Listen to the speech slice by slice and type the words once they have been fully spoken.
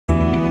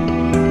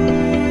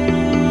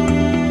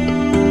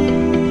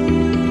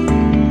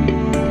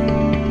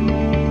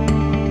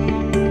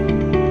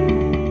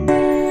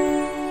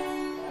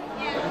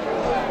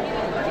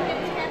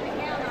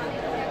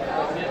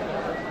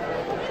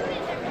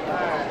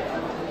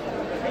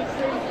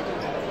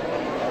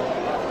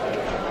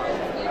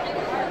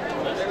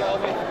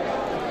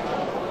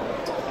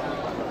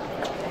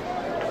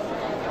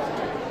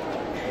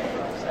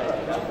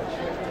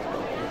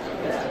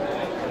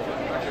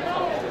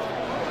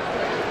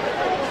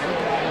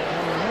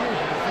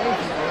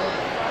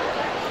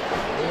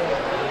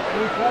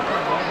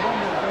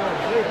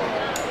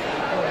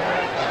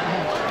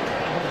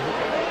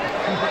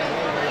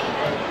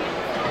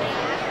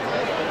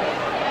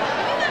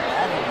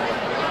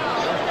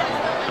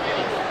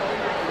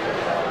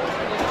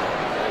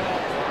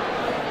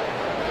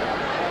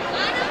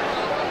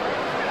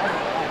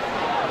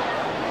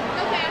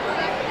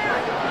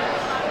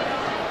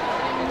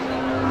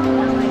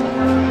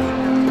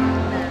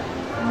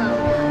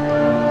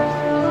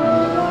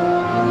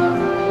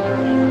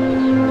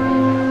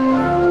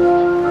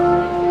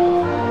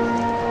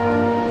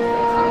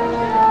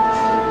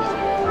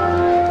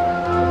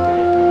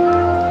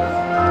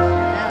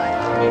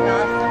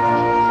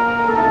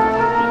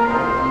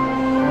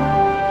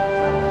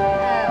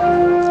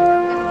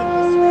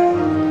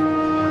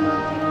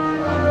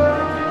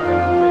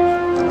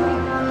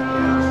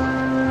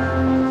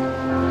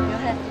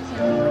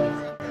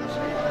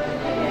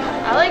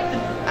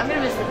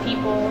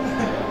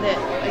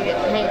you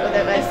get to hang with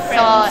them. I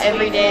saw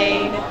every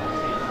day.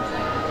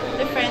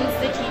 The friends,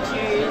 the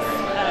teachers,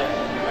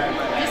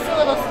 just the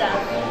little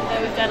stuff that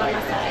we've done on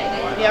the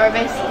side. Yeah, we're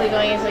basically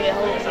going into a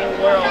whole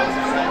new world.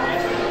 So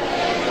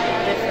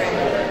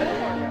different.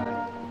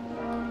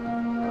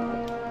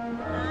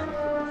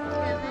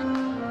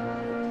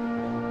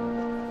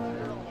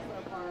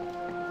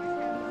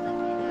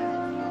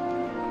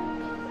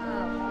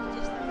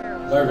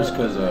 Nervous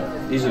because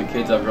these are the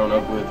kids I've grown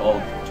up with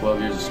all 12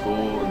 years of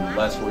school and the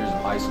last 4 years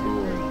of high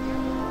school.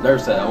 And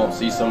nervous that I won't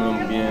see some of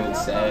them again.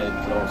 It's sad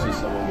because I won't see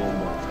some of them again.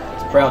 But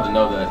it's proud to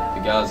know that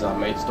the guys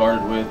I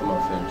started with, I'm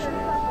going to finish with.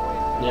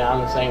 Yeah,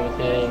 I'm the same with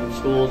him.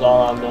 School's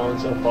all I've known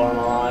so far in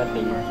my life,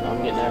 and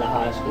I'm getting out of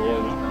high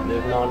school and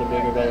moving on to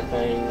bigger, better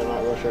things. I'm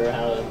not real sure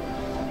how to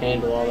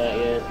handle all that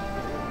yet.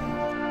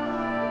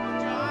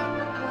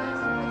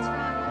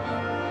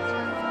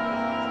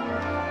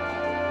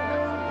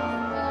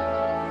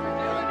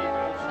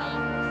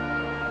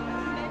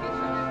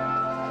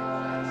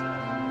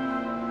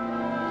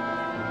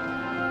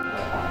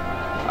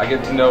 I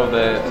get to know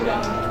that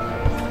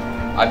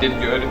I did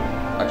good,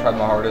 I tried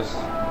my hardest,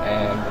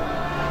 and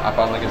I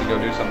finally get to go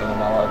do something with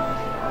my life.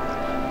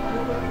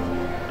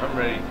 I'm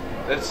ready.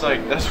 That's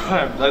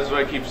what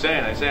I keep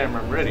saying. I say I'm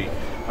ready.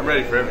 I'm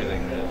ready for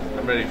everything, man.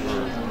 I'm ready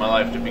for my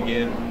life to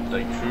begin,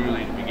 like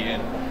truly to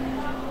begin.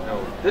 You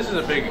know, this is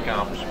a big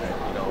accomplishment,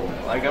 you know.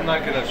 Like, I'm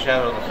not gonna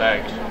shadow the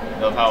fact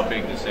of how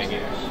big this thing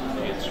is.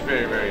 It's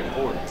very, very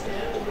important.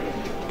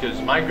 Because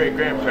my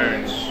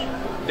great-grandparents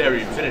never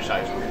even finished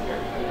high school.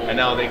 And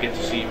now they get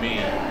to see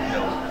me,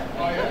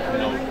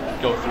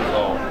 go through it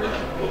all.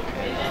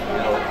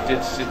 It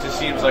just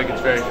seems like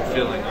it's very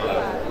fulfilling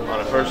on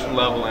a personal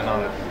level and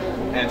on an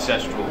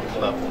ancestral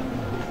level.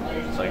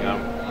 It's like I'm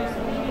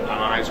a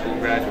high school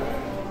graduate.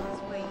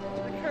 The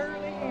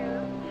curly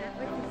hair,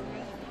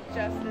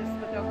 Justice,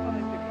 but they'll call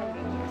him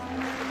Dakota.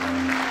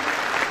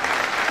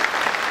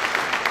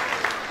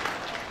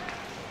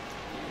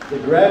 The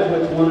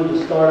graduates wanted to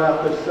start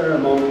out this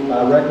ceremony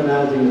by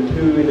recognizing the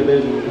two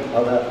individuals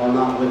that are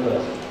not with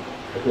us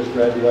at this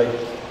graduation.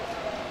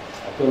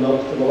 If you'll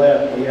notice to the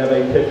left, we have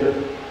a picture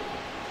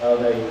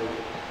of a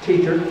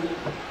teacher,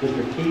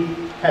 Mr.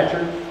 Keith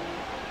Hatcher.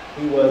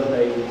 He was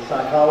a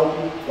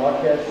psychology,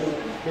 broadcasting,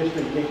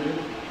 history teacher.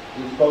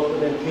 He's supposed to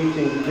have been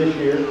teaching this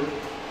year.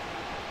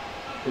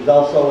 He's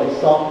also a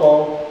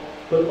softball,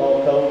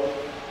 football coach.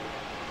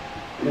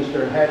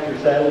 Mr. Hatcher,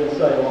 sadly to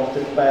say, lost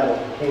his battle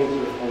to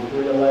cancer on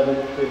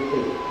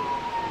 3/11/15.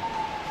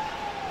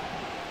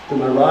 To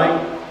my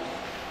right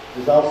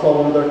is also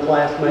one of their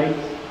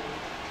classmates,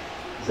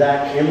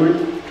 Zach Emery.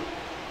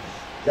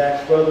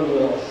 Zach's brother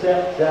will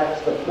accept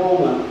Zach's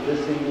diploma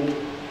this evening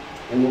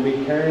and will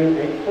be carrying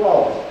a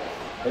cross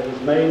that was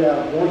made out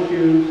of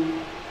horseshoes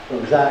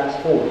from Zach's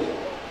horse.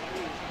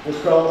 This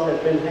cross has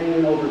been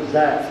hanging over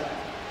Zach's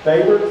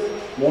favorite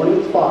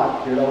morning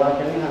spot here at Old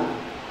County High,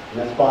 and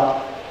that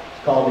spot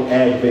is called the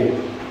Ag Bench.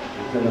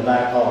 It's in the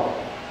back hall.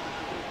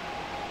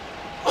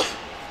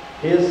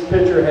 His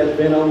picture has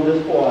been on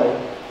display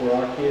for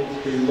our kids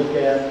to look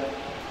at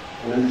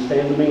and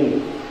understand the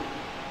meaning.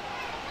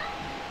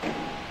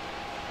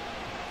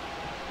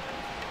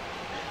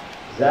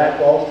 Zach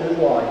lost his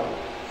life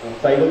in a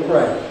fatal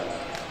crash,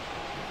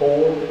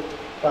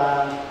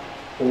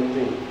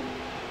 4/5/14.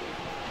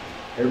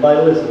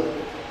 Everybody listen,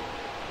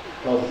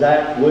 because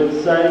Zach would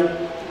say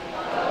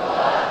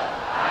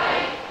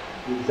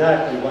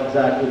exactly what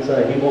Zach would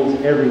say. He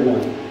wants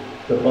everyone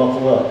to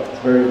buckle up. It's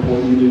very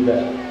important you do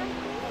that.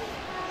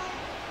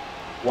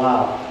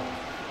 Wow,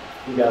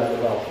 you guys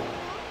are awesome.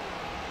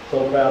 So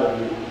proud of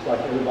you, just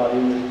like everybody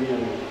in this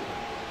gym.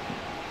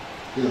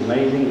 You're an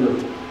amazing group,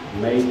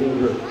 amazing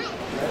group.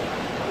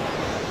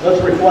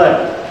 Let's reflect.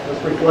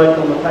 Let's reflect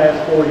on the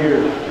past 4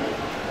 years.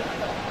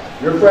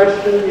 Your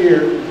freshman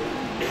year,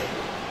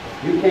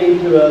 you came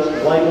to us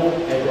labeled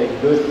as a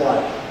good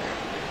class.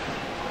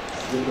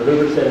 Mr.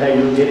 Hoover said, hey,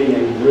 you're getting a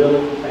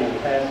really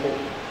fantastic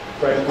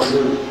freshman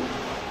group.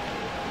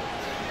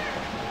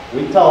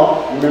 We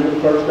talked, remember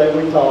the first day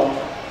we talked,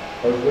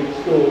 first week of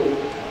school,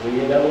 we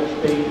had that little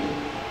speech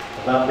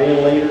about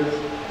being leaders,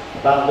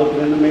 about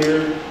looking in the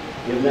mirror,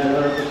 giving that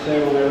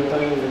 100% on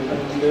everything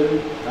you do,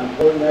 how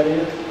important that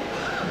is.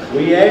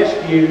 We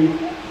asked you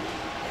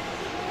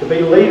to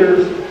be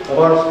leaders of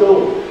our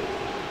school.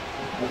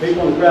 Now,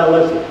 people in the crowd,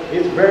 listen,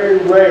 it's very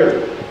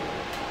rare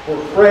for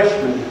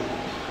freshmen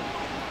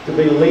to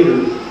be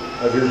leaders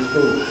of your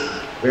school.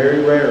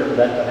 Very rare for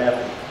that to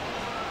happen.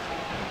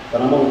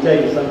 But I'm going to tell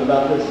you something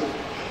about this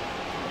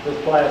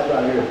class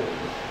right here.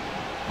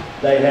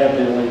 They have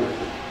been leaders.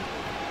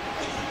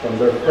 From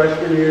their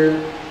freshman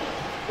year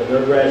to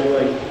their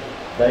graduation,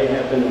 they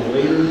have been the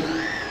leaders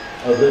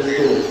of this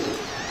school.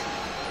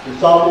 Your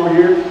sophomore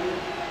year,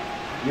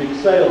 you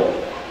excelled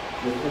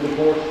in the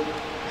course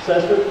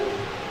assessment.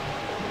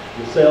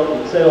 You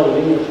excelled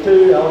in English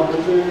 2, Algebra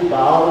 2,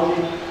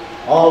 biology,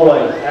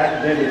 always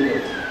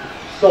academically.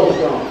 So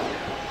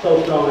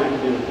strong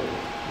academically.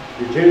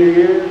 Your junior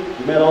year,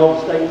 you met all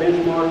the state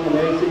benchmarks on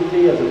the ACT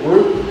as a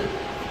group.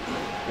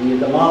 and you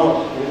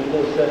demolish any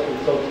course section of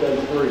Social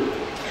Studies 3.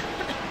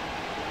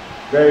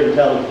 Very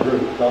intelligent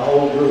group. The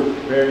whole group,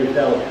 very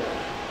intelligent.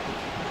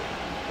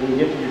 When you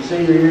get to your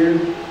senior year,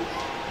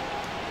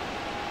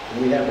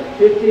 we have the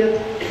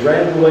 50th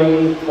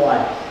graduating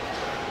class.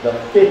 The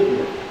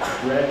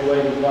 50th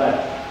graduating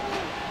class.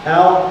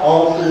 How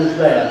awesome is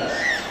that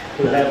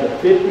to have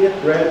the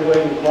 50th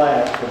graduating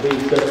class to be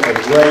such a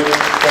great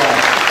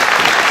class?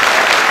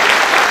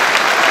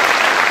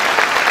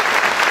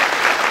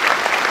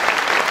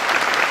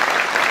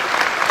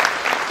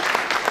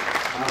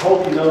 I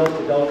hope you noticed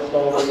the gold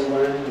star we were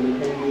wearing when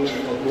we came in,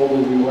 because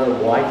normally we wear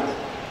white.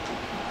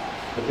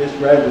 But this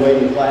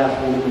graduating class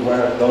wanted to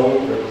wear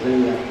gold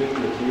representing that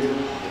 50th year.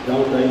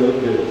 Don't they look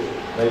good?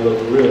 They look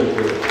really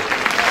good.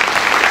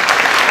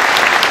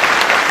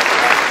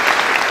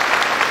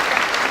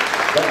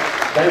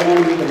 They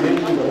wanted me to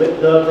mention the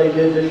lip dub they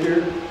did this year.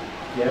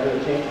 If you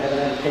haven't had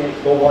a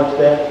chance, go watch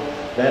that.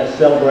 That's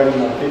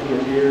celebrating our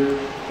 50th year.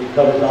 It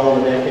covers all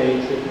the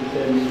decades, 60s,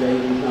 70s,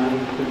 80s,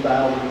 90s,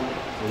 2000s.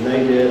 And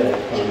they did a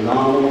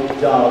phenomenal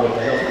job with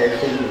the help of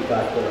those teachers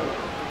back there.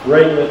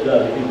 Great lip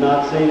dub. If you've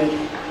not seen it,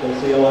 go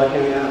see Ojai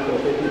County High School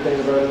 50th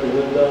anniversary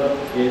lip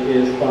dub. It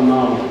is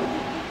phenomenal.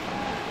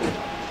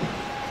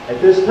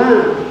 At this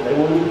time, they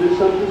wanted to do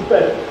something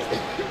special.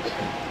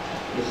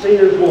 The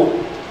seniors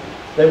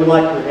they would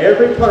like for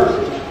every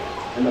person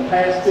in the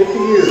past 50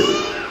 years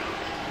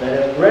that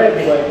has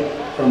graduated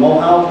from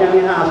Ohio County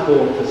High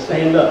School to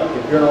stand up.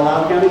 If you're an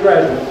Ohio County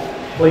graduate,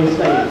 please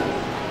stand.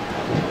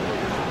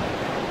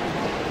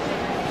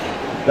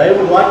 They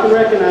would like to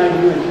recognize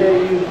you and tell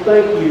you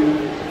thank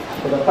you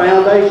for the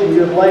foundation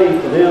you have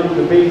laid for them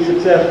to be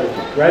successful.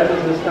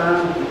 Graduates this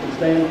time, you can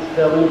stand and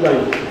tell them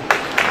thank you.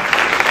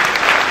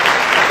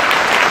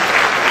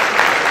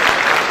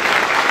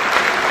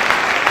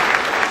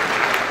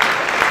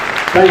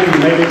 Thank you. You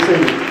may be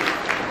seated.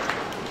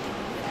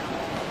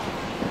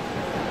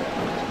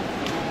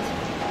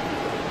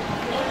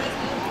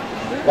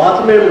 Lots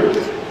of memories.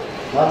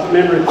 Lots of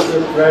memories of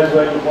this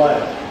graduating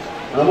class.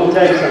 And I'm going to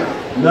tell you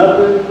something.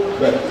 Nothing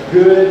but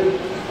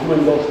good. I'm going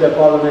to go a step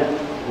farther than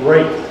that.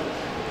 Great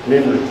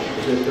memories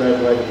of this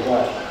graduating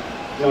class.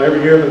 You know,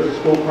 every year there's a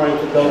school prank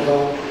that goes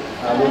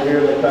on. One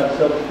year they tried to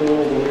sell the school.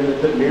 One year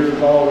they put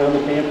mirrors all around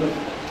the campus.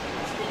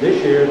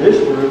 This year, this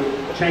group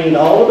chained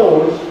all the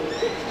doors.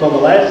 So on the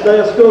last day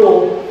of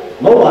school,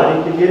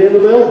 nobody could get in the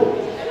building.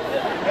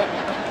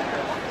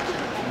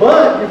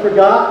 But you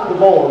forgot the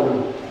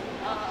ballroom.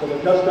 So the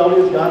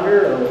custodians got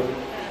here early,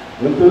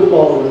 went through the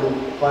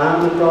ballroom,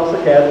 climbed across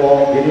the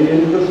catwalk, getting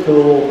into the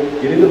school,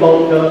 getting the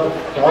boat cup,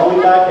 crawling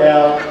back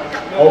out,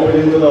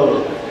 opening the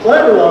door.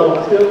 Clever though,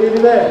 I still give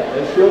you that.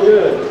 It's still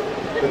good.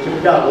 But you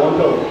forgot one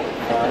door.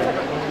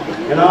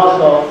 Right? And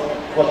also,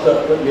 what's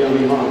up, put me on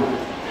your mom.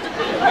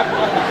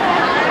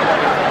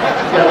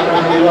 Got to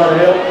need a lot of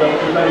help, so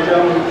everybody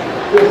tell me,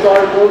 feel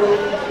sorry for me?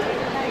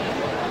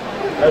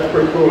 That's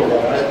pretty cool,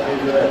 though. I have to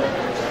do that.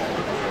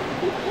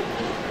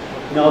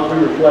 You know, as we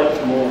reflect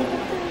some more,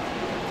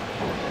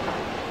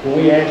 when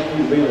we ask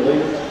you to be the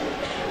leader,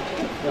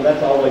 you know,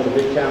 that's always a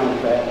big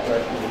challenge to ask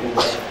freshmen to do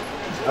that.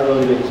 I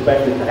really didn't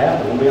expect it to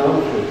happen, I'll be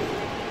honest with you.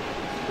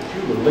 But you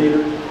were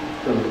leaders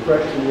from your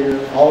freshman year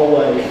all the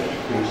way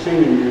to your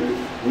senior year,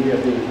 and you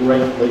have been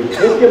great leaders.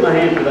 Let's give them a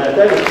hand for that.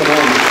 That is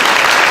phenomenal.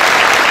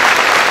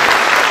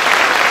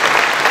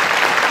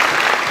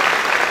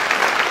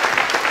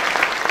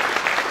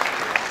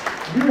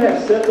 You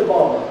have set the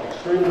bar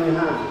extremely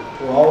high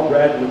for all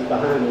graduates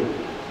behind you.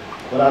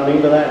 What I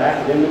mean by that,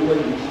 academically,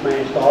 you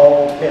smashed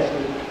all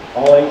testing,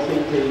 all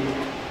ACT,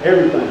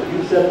 everything.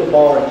 You set the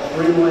bar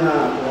extremely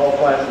high for all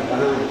classes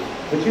behind you.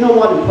 But you know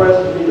what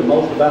impresses me the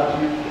most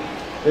about you,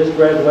 this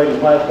graduating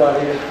class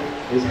right here,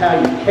 is how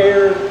you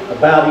care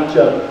about each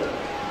other.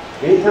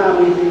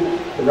 Anytime we need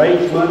to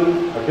raise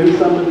money or do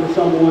something for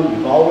someone,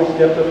 you've always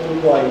stepped up to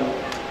the plate.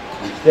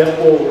 You step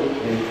forward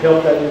and you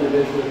help that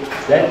individual.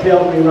 That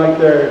tells me right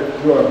there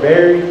you are a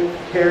very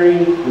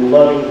caring and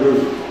loving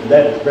group, and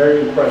that is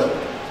very impressive.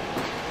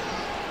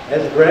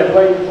 As a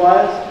graduating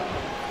class,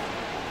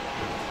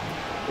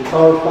 it's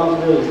our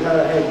responsibility to try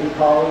to have you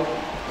college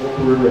or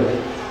career ready.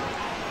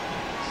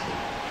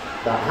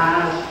 The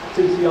highest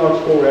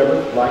CCR score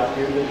ever, like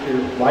here this year,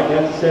 right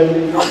now it's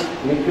 70,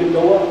 and it could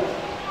go up.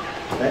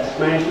 That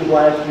smashes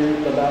last year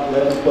to about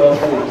 11, 12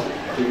 points.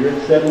 So you're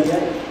at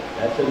 78.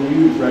 That's a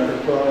huge record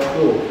for our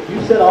school.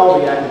 You set all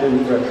the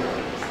academic records.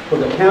 For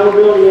the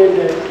accountability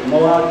index in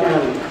Mohawk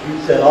County, you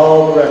set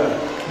all the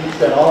records. You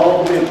set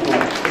all the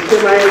benchmarks. Let's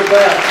give my hands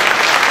back.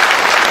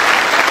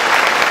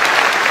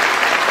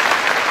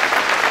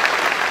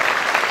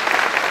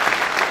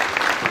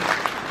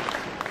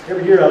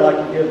 Every year I like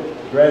to give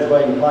the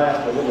graduating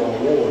class a little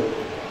award.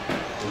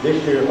 And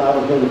this year, if I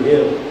was going to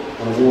give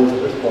an award to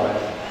this class,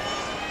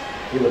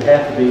 it would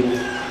have to be,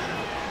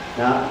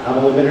 now I've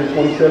only been here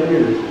 27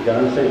 years, you got to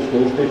understand,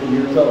 school's 50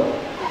 years old.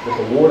 But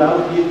the award I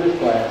would give this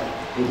class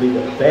would be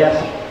the best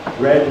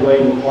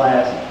graduating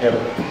class ever.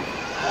 In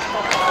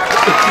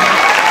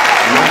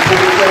my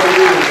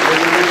 27 years,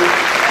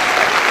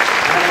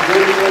 I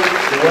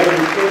graduated the way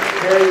you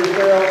carry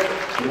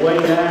yourself, the way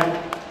you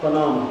act,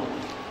 phenomenal.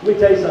 Let me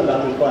tell you something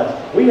about this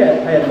class. We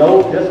have had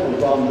no discipline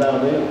problems out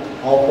of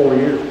them all 4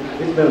 years.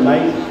 It's been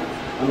amazing.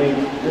 I mean,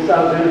 Miss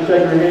Alexander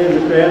shaking her head,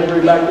 Mr.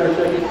 Asbury back there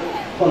shaking.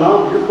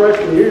 Phenomenal. Your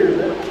freshman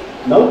year,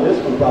 no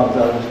discipline problems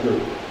out of this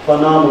group.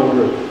 Phenomenal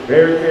group.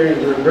 Very caring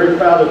group. Very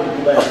proud of you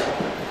for that.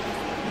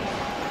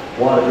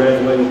 What a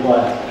graduating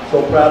class.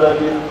 So proud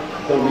of you.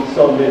 It's going to be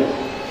so missed.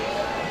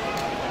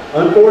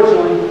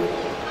 Unfortunately,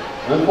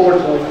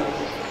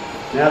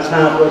 now it's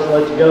time for us to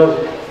let you go.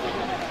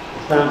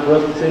 It's time for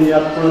us to send you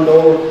out the front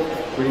door,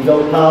 where you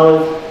go to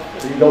college,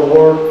 where you go to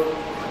work.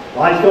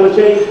 Life's going to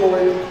change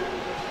for you.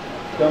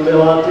 It's going to be a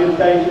lot of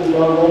temptations, a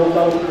lot of roller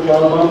coasters, a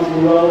lot of bumps in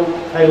the road.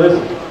 Hey,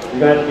 listen, you're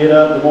going to have to get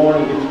up in the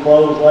morning, get your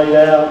clothes laid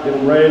out, get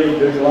them ready,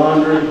 do your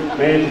laundry,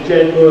 manage your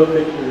checkbook,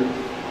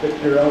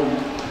 fix your own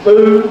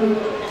food.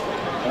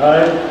 All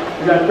right?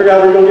 You got to figure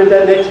out where you're going to get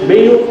that next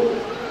meal.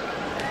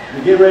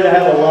 You get ready to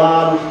have a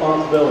lot of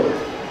responsibilities.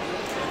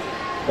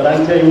 But I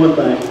can tell you one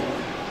thing.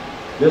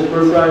 This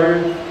group right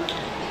here,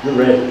 you're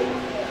ready.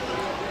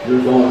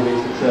 You're going to be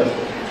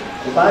successful.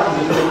 If I can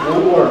just pick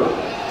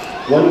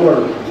one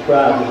word to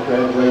describe this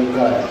graduating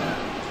class,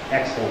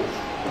 excellence.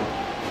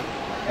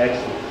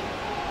 Excellence.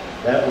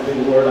 That would be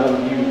the word I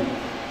would use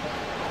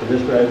for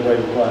this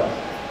graduating class.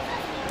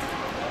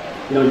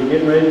 You know, you're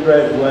getting ready to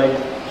graduate.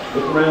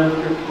 Look around at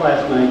your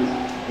classmates.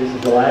 This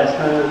is the last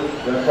time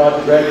that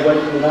project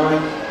graduation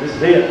tonight. This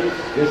is it.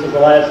 This is the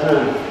last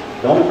time.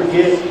 Don't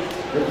forget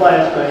your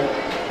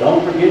classmates.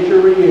 Don't forget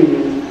your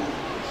reunion.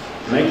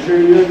 Make sure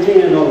you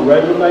attend on a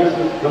regular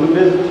basis. Come and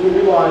visit us with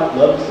your wife.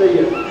 Love to see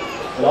you.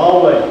 But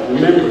always,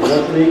 remember,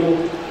 once an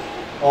eagle,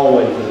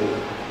 always an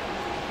eagle.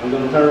 I'm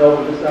going to turn it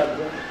over to this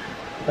side.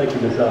 Thank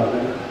you, Ms.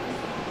 Alexander.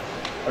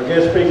 Our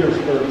guest speakers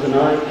for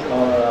tonight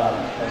are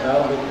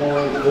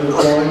valedictorian and student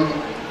forum.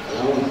 And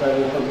I want to say a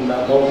little something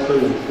about both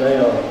students.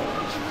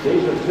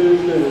 These are two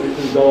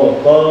students who go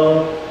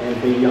above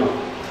and beyond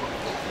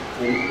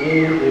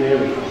in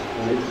everything.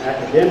 When it's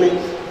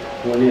academics,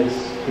 when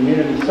it's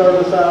community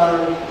service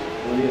hours,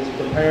 when it's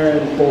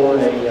preparing for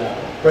a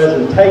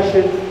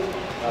presentation,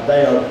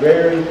 they are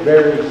very,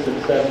 very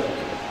successful.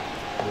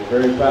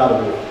 We're very proud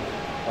of them.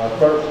 Our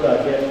first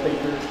guest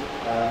speaker,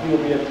 he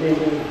will be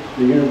attending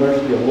the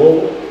University of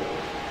Louisville.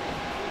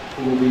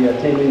 He will be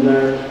attending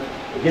there.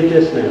 Get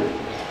this now.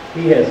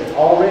 He has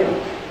already,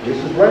 this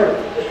is rare,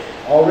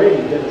 already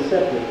been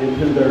accepted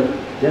into their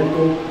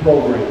dental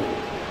program.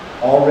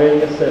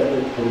 Already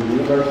accepted from the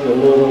University of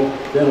Louisville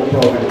dental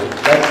program.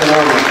 That's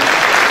phenomenal.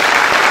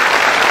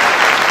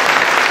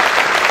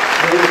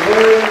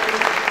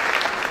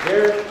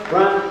 Garrett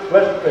Bryant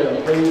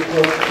Westerfield, please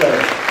approach the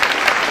stage.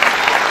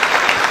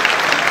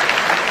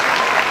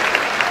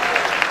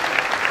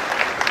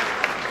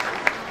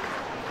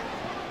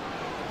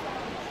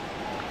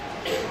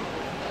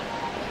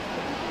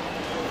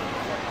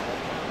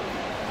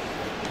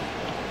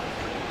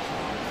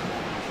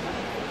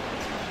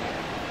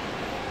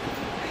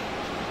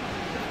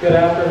 Good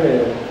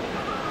afternoon.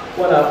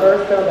 When I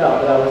first found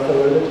out that I was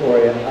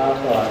salutatorian, I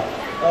thought,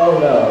 oh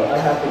no, I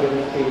have to give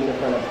a speech in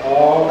front of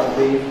all of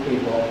these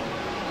people.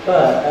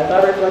 But as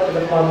I reflected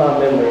upon my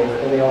memories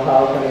in the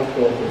Ohio County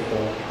school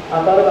system,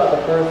 I thought about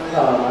the first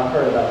time I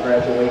heard about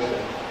graduation.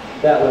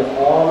 That was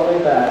all the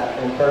way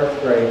back in first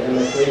grade in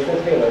Miss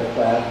Lisa Taylor's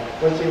class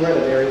when she read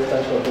a very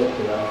special book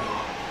to us.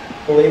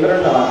 Believe it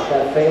or not,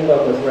 that same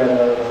book was read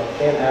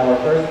in our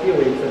first few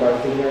weeks of our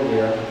senior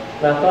year,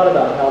 and I thought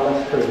about how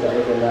much truth that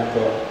was in that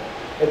book.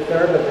 It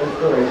served as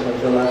inspiration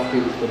for my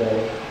speech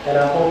today, and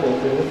I hope you'll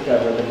soon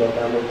discover the book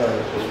I'm referring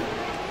to.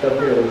 So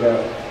here we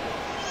go.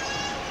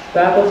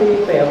 Faculty,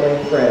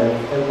 family, friends,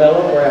 and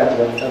fellow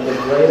graduates of the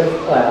greatest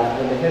class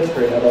in the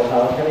history of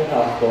Ohio County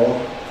Hospital,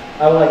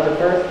 I would like to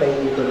first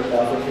thank you for this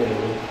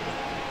opportunity.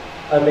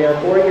 A mere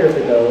 4 years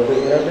ago,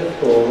 we entered the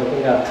school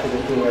looking up to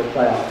the senior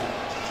class.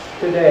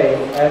 Today,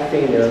 as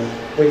seniors,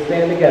 we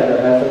stand together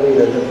as the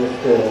leaders of this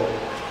school.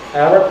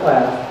 Our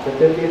class, the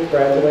 50th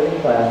graduating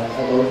class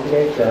of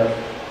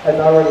OCHS, has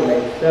already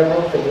made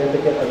several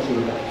significant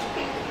achievements.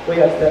 We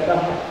have set the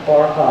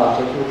bar high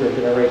for future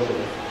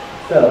generations.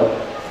 So,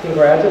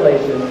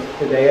 congratulations,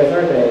 today is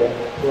our day.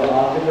 We're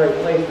off to great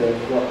places,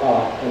 we're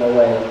off and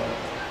away.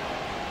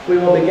 We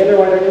will begin to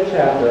write a new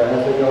chapter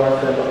as we go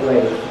our separate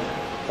ways.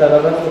 Some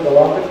of us will go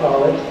off to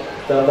college,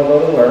 some will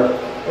go to work,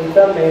 and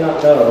some may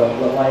not know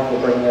what life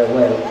will bring their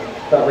way.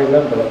 But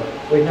remember,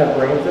 we have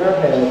brains in our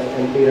heads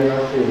and feet in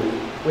our shoes.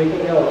 We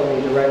can go in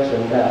any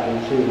direction that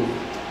we choose.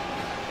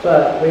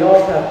 But we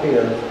all have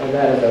fears, and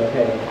that is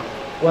okay.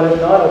 What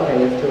is not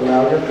okay is to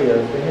allow your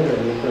fears to hinder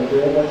you from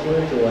doing what you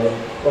enjoy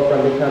or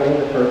from becoming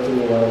the person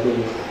you want to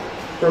be.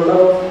 For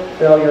most,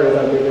 failure is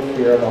our biggest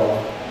fear of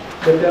all.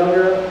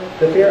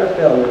 The fear of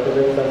failure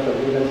prevents us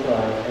from even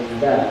trying,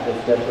 and that is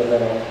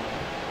detrimental.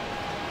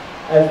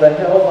 As the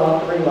hills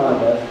often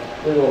remind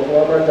us, we will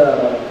flub our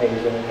dove on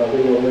occasion, but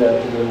we will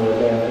live to do more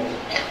damage.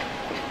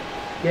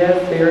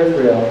 Yes, fear is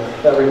real,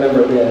 but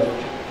remember this,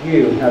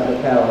 you have the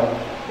power.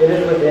 It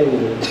is within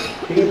you.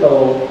 Be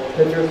bold,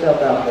 put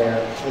yourself out there,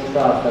 and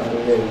try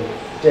something new.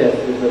 This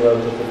is the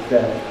road to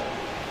success.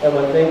 And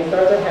when things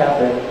start to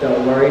happen,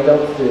 don't worry,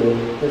 don't sue.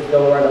 Just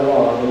go right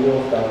along and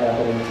you'll start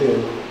happening too.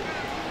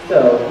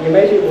 So, you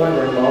may be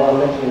wondering why I'm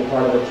mentioning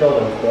part of a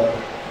children's book.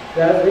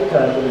 That is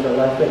because it is a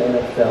lesson in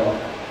itself.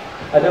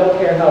 I don't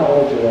care how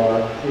old you are,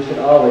 you should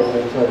always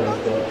read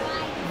children's books.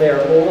 They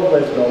are full of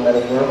wisdom that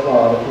is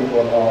worthwhile to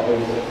people of all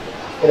ages.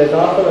 It is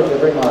also a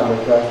good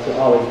reminder for us to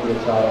always be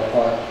a child at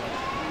heart.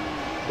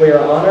 We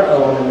are on our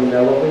own and we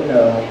know what we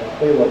know.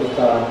 We will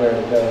decide where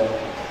to go.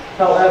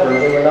 However,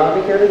 we will not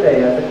be here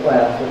today as a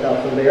class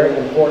without some very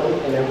important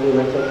and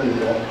influential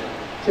people.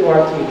 To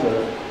our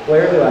teachers,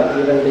 where do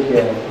I even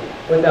begin?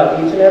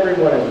 Without each and every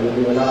one of you,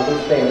 we would not be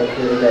standing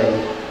here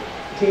today.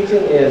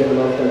 Teaching is the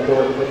most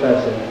important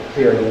profession,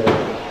 period.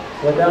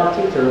 Without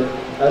teachers,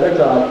 other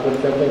jobs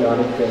would simply not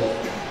exist.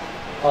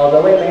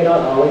 Although we may not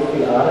always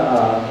see eye to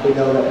eye, we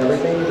know that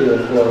everything you do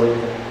is for a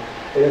reason.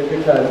 It is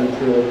because you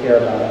truly care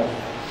about us.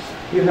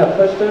 You have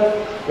pushed us,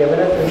 given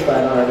us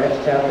insight on our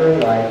next chapter in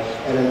life,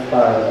 and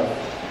inspired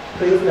us.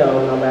 Please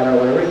know, no matter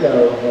where we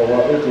go or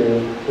what we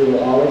do, we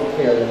will always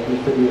carry a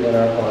piece of you in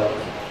our hearts.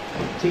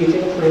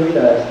 Teaching truly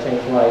does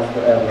change lives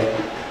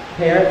forever.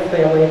 Parents,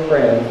 family, and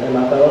friends, and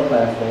my fellow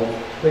classmates,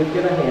 please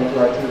give a hand to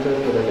our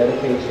teachers for their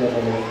dedication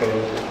and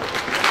inspiration.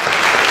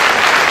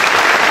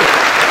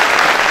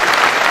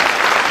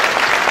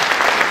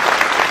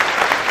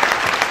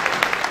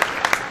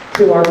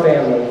 To our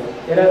families,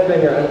 it has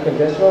been your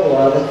unconditional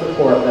love and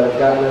support that has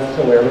gotten us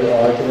to where we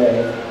are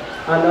today.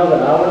 I know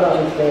that I would not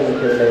be standing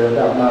here today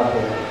without my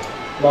parents.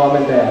 Mom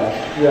and Dad,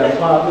 you have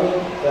taught me,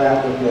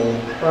 laughed with me,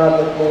 cried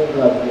with me,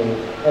 loved me,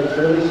 and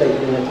truly shaped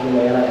me into the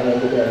man I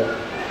am today.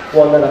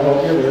 One that I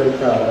hope you're really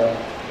proud of.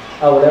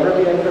 I will never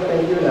be able to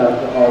thank you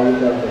enough for all you've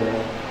done for me.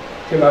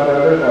 To my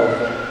brother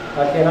also,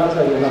 I cannot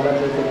tell you how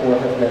much your support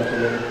has meant to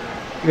me.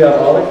 You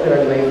have always been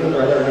an amazing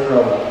brother and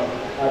role model.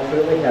 I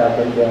truly have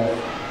been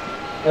blessed.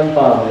 And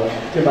finally,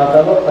 to my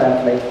fellow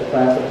classmates, the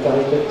class of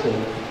 2015,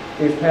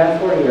 these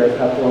past 4 years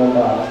have flown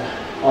by.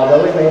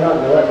 Although we may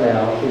not know it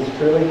now, these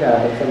truly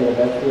have been some of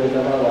the best years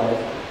of our life,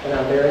 and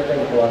I'm very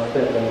thankful I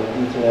spent them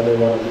with each and every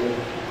one of you.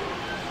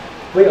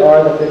 We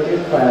are the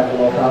 50th class of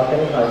Ohio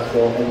County High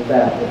School, and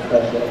that is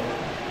special.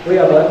 We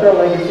have left our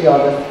legacy on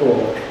this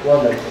school,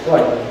 one that's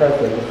quite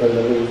impressive to say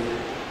the least.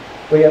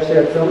 We have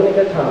shared so many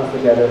good times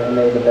together and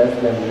made the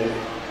best memories.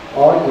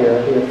 All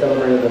year, we have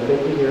celebrated the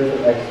 50 years of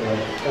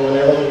excellence, and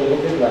whenever we need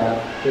a good laugh,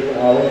 we can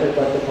always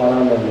reflect upon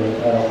our memories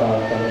at Ohio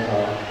County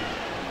High.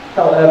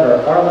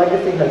 However, our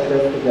legacy has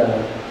just begun.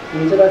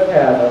 Each of us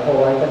has our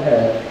whole life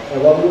ahead,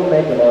 and what we will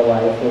make of our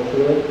lives will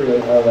truly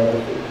create our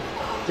legacy.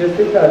 Just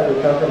because we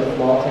come from a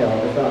small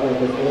town does not make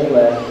us any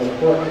less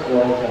important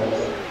or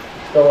intelligent.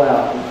 Go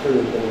out and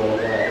prove the world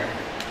wrong.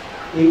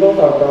 Eagles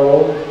are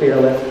bold,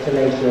 fearless,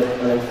 tenacious,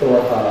 and soar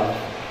high.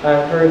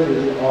 I encourage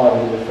you to all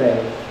do the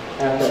same.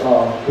 After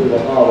all, we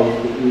will always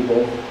be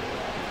eagles.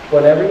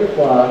 Whenever you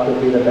fly,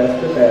 you'll be the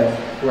best of best.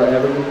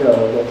 Wherever you go,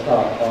 you'll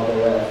top all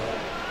the rest.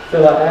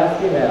 So I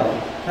ask you now,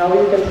 how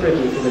will you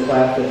contribute to the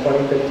class of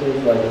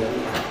 2015's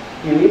legacy?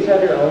 You each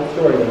have your own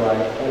story to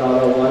write, and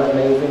although one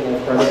amazing,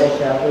 incredible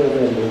chapter is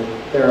ending,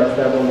 there are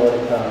several more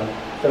to come.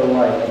 So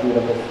write a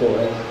beautiful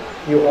story.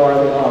 You are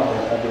the author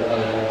of your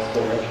own life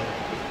story.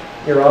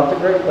 You're off to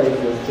great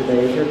places.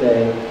 Today is your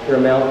day. Your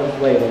mountain is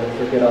waiting,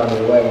 so get on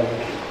your way.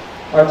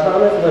 Our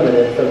time is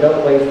limited, so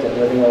don't waste it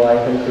living a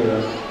life in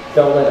fear.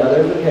 Don't let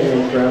others'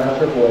 opinions drown out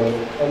your voice,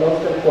 and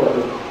most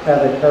important,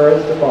 have the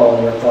courage to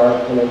follow your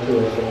heart and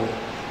intuition.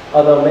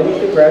 Although many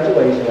see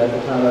graduation as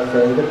a time of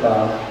saying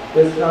goodbye,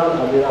 this time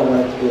I do not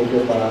want it to be a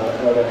goodbye,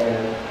 but rather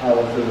an I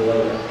will see you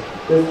later.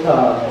 This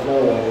time,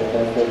 no one is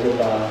going to say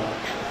goodbye.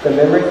 The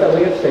memories that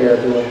we have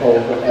shared we will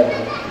hold forever.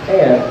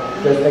 And,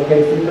 just in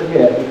case you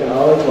forget, you can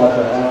always watch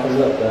our awesome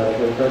lip dub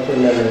to refresh your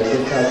memory of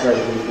just how great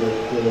these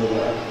years truly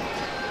were.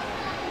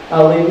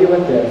 I'll leave you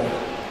with this.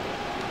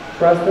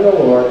 Trust in the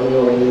Lord and you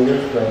will renew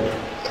your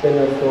strength. Then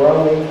you'll soar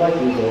on wings like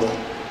eagles.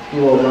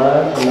 You will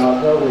run and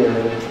not grow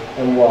weary,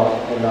 and walk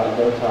and not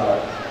grow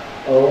tired.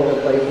 Oh,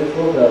 the places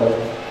we'll go.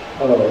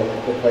 Oh,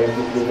 the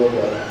places we will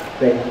go.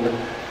 Thank you.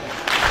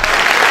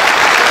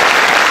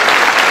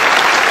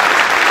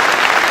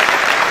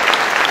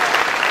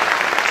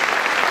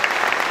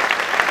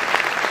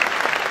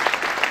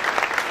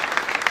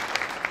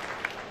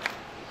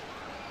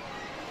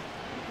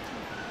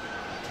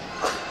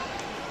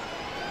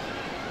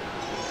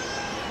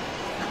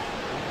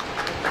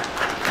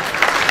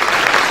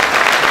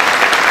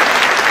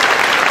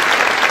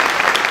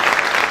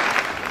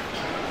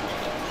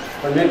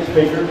 Our next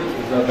speaker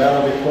is our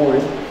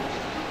valedictorian.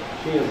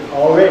 She has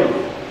already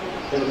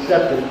been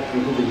accepted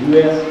into the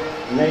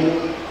U.S.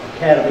 Naval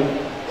Academy,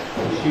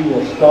 and she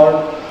will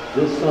start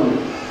this summer.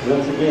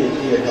 Once again,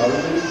 she has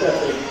already been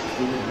accepted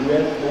into the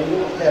U.S.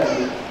 Naval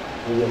Academy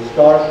and will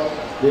start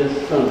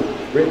this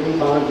summer. Brittany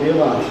Von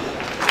Giovanni.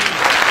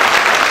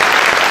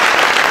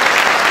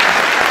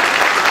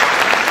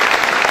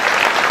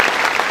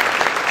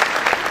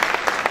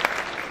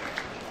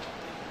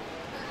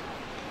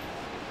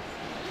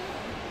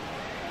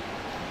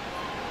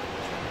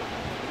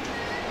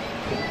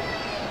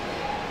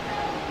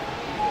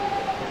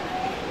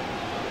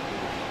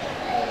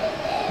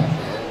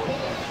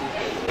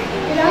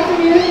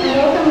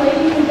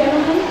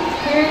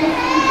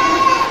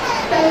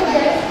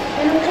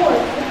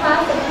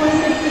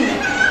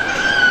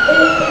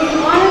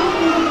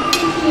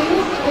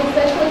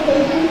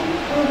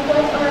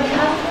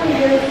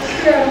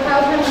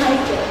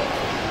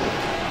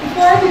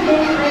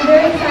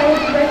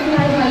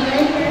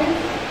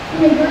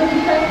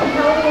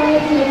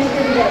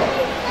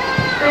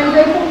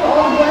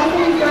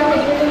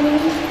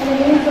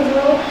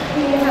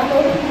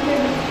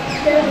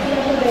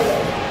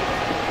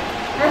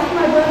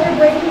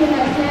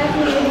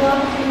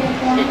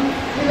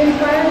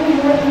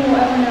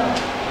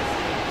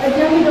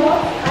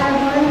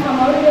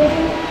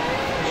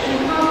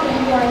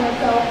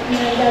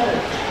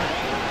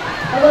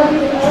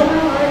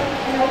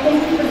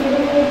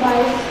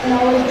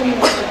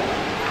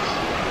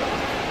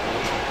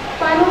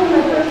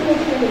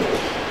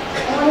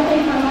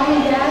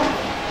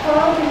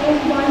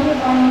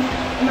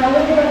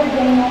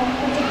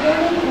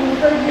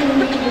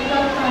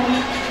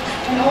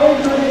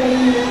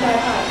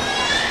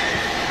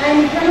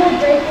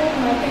 eternally grateful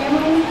for my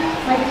family,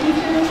 my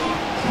teachers,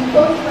 and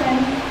close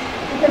friends,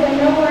 because I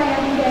know where I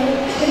am today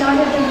could not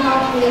have been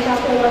possible without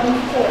their love and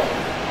support.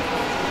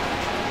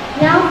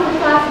 Now for the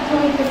class of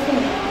 2015.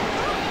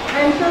 I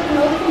am sure for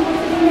most people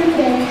sitting here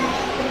today,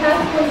 the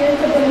past 4 years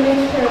have been a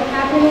mixture of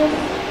happiness,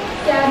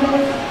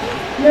 sadness,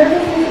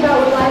 nervousness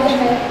about what lies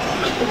ahead,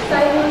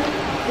 excitement,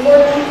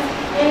 boredom,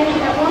 and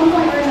at one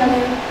point or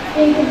another,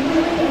 being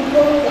completely and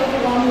totally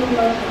overwhelmed with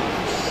emotions.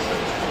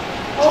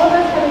 All of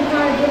us have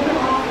encountered different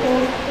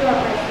obstacles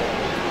throughout high school.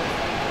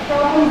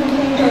 Problems and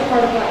change are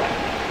part of life.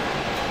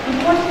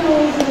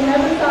 Unfortunately, we will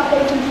never stop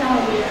facing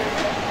challenges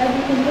as we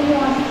continue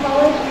on to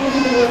college and to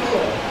the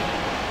workforce.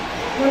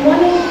 When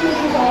one issue is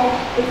resolved,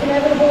 it's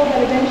inevitable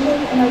that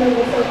eventually another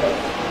will surface.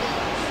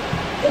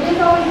 It is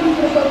always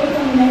easy to focus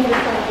on the negative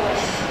side of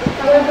life.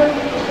 However,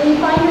 when you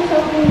find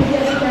yourself being the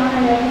Debbie Downer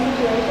in every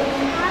situation,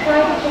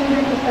 try to change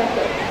your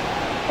perspective.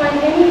 Find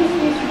any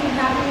excuse to be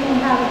happy and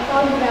have a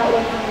positive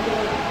outlook on your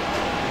day.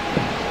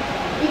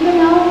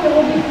 Even though there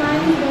will be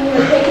times when you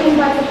are taken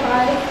by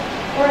surprise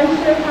or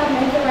unsure how to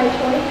make the right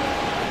choice,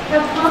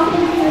 have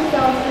confidence in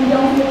yourself and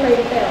don't be afraid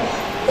to fail.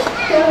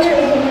 Failure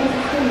is what makes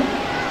us human.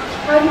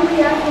 How you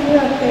react when you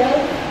have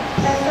failed,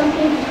 that's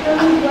something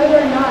determines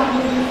whether or not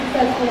you will be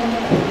successful in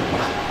life.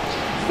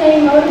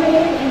 Staying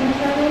motivated and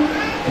determined,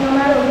 no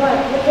matter what,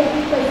 will take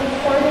you places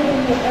farther than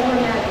you have ever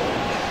imagined.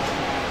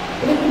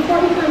 It is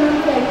important to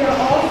remember that we are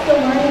all still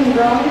learning and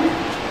growing,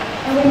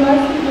 and we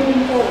must keep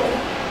moving forward.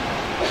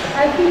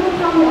 As people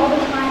tell me all the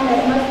time that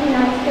it must be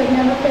nice to have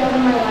never failed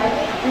in my life,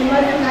 and it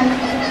must be nice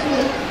to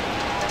succeed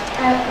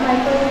at my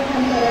first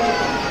attempt at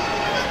everything.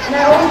 And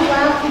I always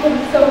laugh because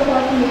it's so far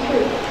from the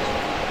truth.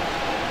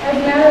 As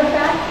a matter of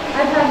fact,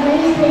 I've had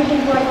many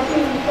occasions where I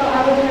too felt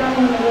I was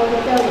drowning in the world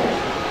of failure.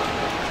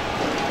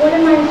 One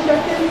of my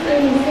instructors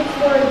gave me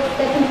 6 words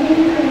that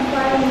continue to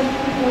inspire me to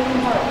keep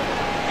working hard.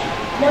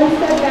 1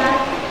 step back,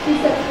 2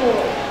 steps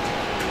forward.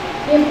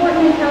 The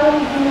important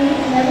mentalities we need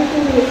in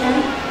everything we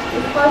attempt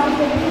is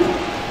positivity,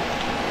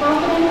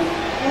 confidence,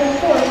 and of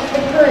course,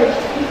 the courage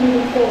to keep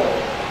moving forward.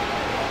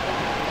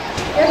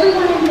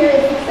 Everyone in here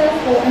is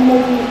successful in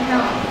what we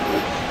count.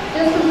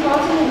 Just from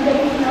talking and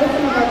getting to know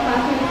some of our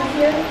classmates this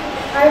year,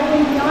 I have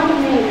been beyond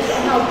amazed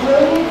at how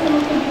brilliant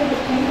someone can be with a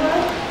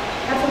paintbrush,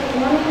 at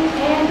performing,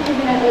 and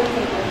even at lip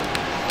syncing.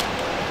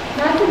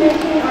 Not to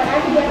mention our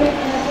academic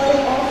and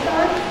athletic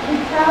all-stars who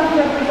proudly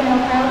represent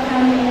Ohio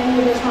County in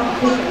any of their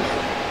competitions.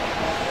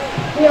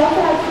 We also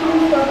have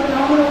students who are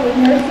phenomenal with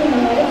nursing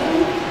and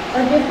medicine,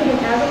 are gifted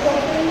in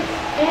agriculture,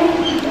 and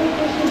who take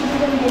issues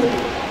within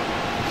daily.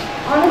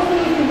 Honestly,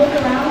 if you look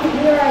around,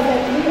 we are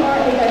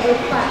a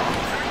diverse class.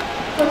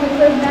 From the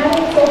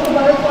charismatic social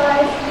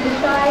butterflies to the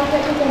shy,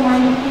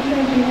 technical-minded future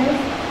engineers,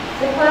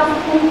 the class of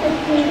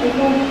 2015 is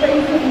one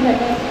crazy and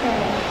gigantic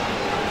family.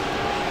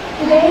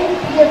 Today,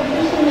 we have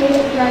officially made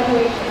it to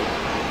graduation.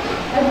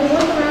 As we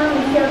look around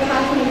and see our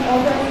classmates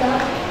all dressed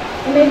up,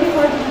 it may be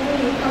hard to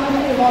believe how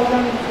much we have all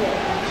grown this year.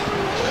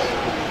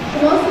 For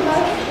most of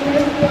us, it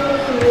may feel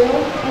surreal,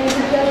 and it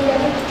is just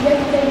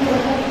yesterday we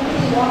were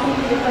hesitantly walking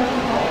through the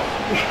freshman halls.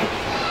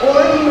 Or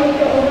you may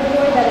feel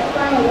overjoyed that it's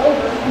finally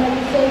over and that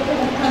the day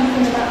couldn't come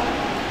soon enough.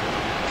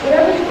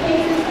 Whatever the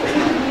case is for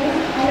each of you,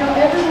 I know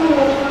everyone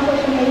will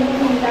accomplish amazing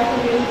things after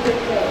the age of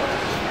today.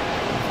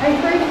 I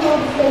encourage you all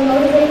to stay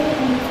motivated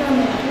and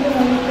determined even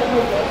when you feel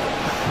hopeless.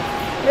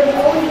 There is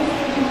always a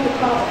solution to the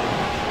problem.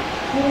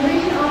 When you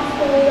reach an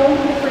obstacle, don't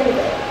be afraid of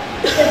it.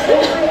 Step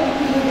over it and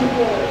keep moving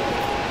forward.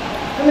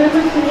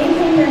 Remember to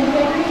maintain your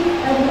integrity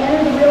as we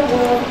enter the real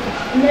world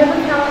and never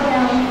cower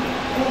down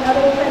when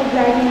others try to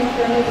drag you into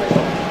their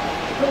misery.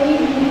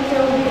 Believe me,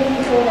 there will be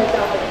a soul that's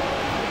out there.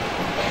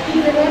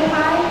 Keep your head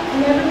high and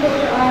never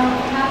take your eye on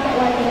the path that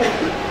lies ahead of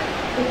you.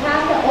 The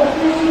path that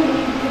ultimately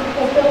leads to the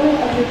fulfillment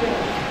of your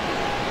dreams.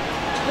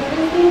 With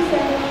this being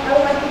said, I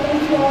would like to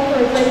thank you all for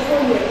a great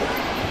 4 years.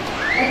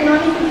 I can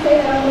honestly say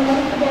that I will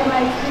never forget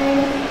my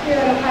experience here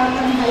at Ohio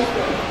County High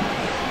School.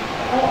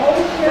 I will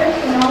always cherish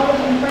the knowledge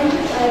and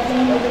friendships I have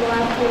gained over the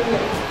last 4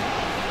 years.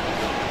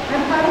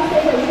 I'm proud to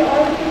say that we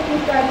are the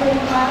 15th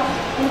graduating class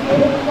and be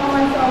able to call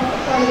myself a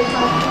part of the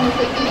class of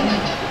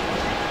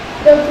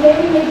 2015. Though today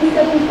we may be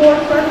stepping forward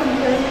to our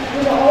future, we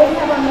will always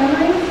have our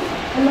memories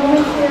and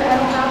moments here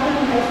at Ohio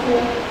County High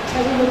School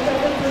that we will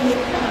treasure for years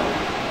to come.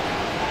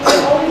 We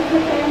will always be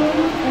a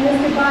family, and this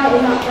goodbye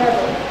is not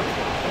forever.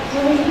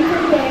 When we leave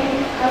here today,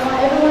 I want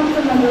everyone to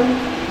remember,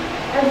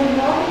 as we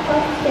walk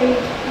across the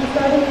stage and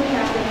start a new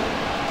chapter,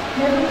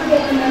 never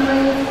forget the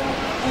memories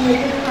and the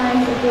good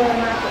times of joy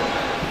and laughter.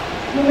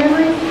 New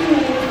memories to be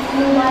made,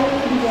 new life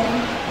to begin.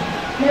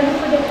 Never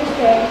forget to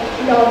say,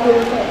 we all do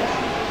the same.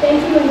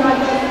 Thank you, and God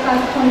bless the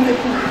class of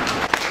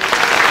 2015.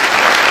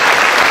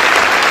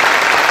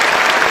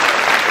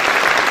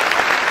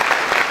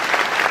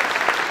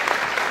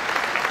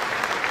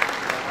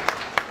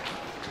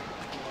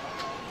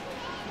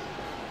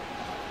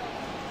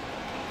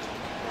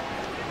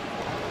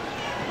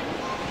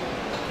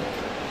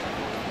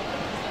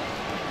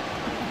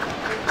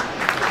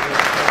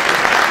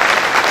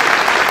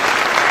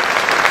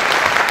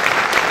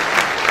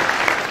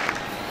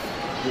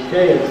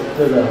 Okay, it's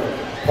to the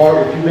part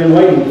that you've been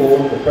waiting for,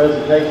 the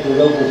presentation of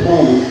those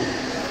diplomas.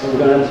 So we're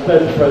going to have a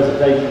special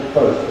presentation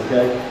first,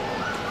 okay?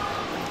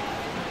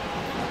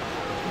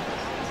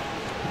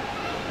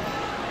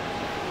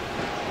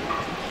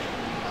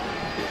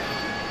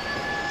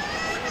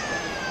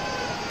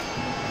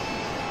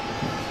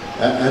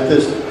 At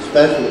this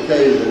special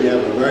occasion, we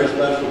have a very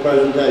special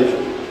presentation.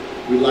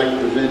 We'd like to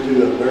present to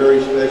you a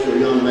very special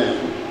young man.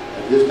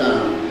 At this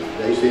time,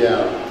 J.C.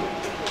 Allen.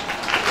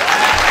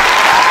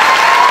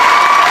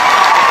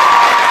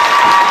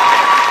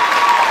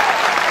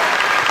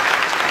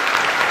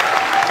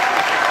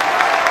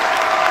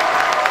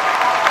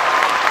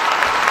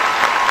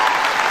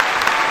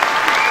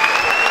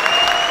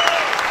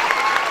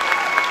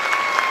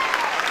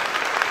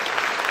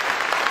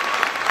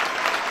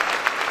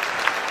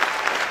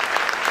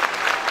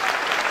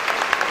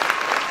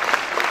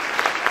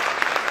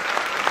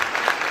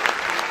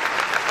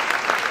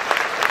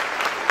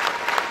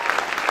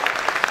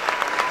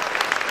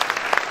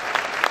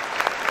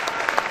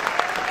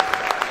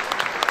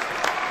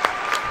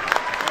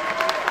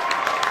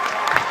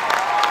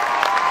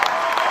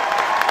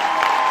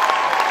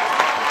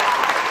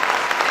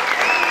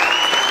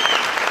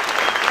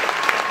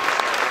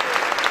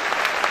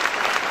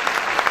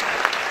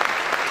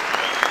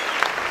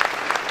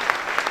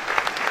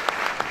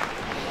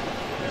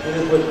 It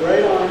is with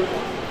great honor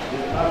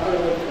and my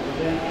privilege to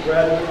present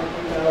graduates of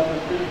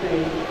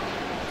 2015.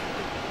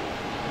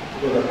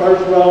 Will the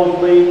first row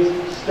please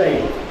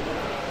stand?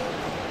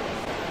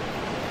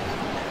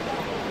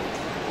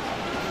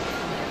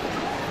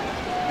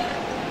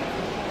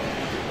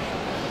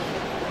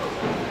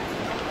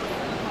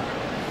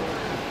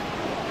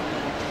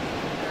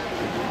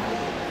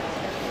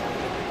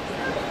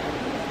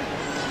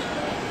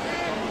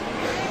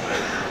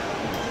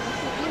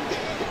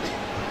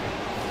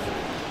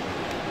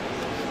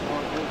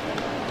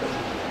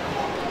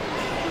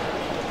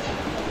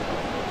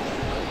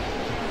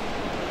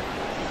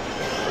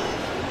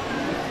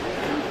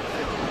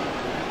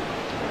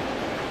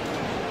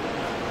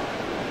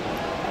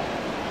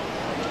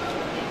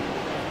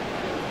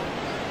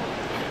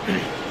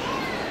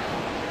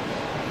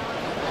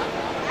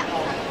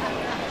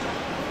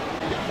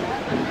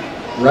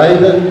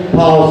 Raven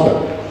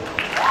Paulson.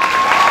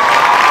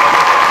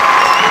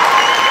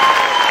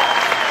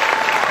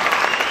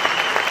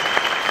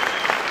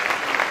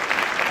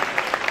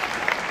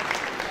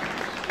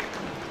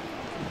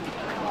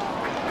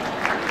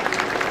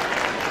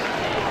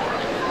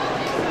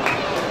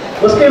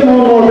 Let's give him one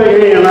more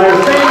big hand. I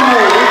stand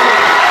more.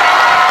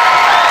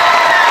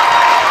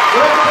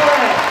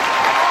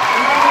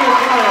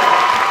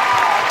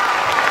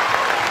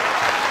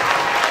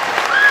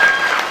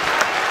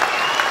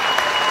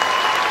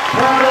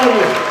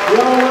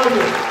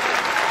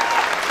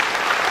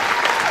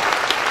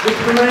 Just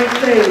remain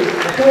standing.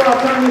 Before I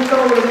turn this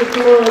over to Mr.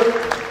 Lewis,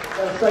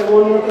 I'll say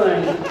one more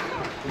thing.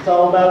 It's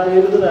all about the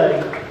end of the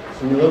day.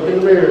 When you look in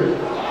the mirror,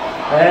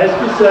 ask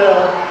yourself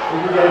if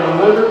you gave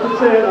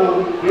 100% on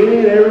any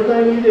and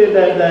everything you did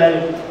that day.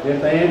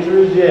 If the answer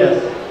is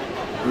yes,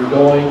 you're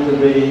going to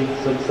be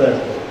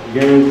successful.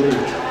 Guaranteed.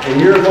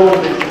 And you're going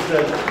to be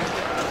successful.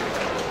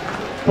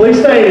 Please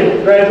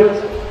stand,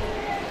 graduates.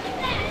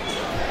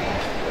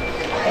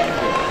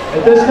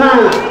 At this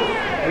time,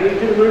 I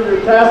need you to move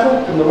your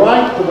tassel from the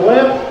right to the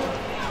left.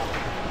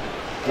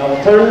 And I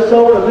will turn this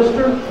over to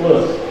Mr.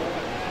 Lewis.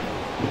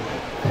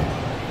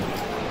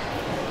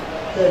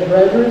 Okay,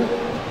 graduates,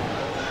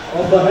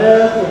 on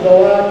behalf of the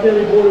Ohio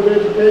County Board of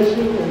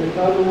Education and the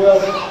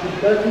Commonwealth of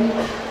Kentucky,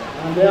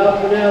 I now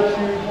pronounce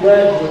you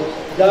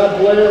graduates. God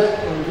bless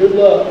and good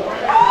luck.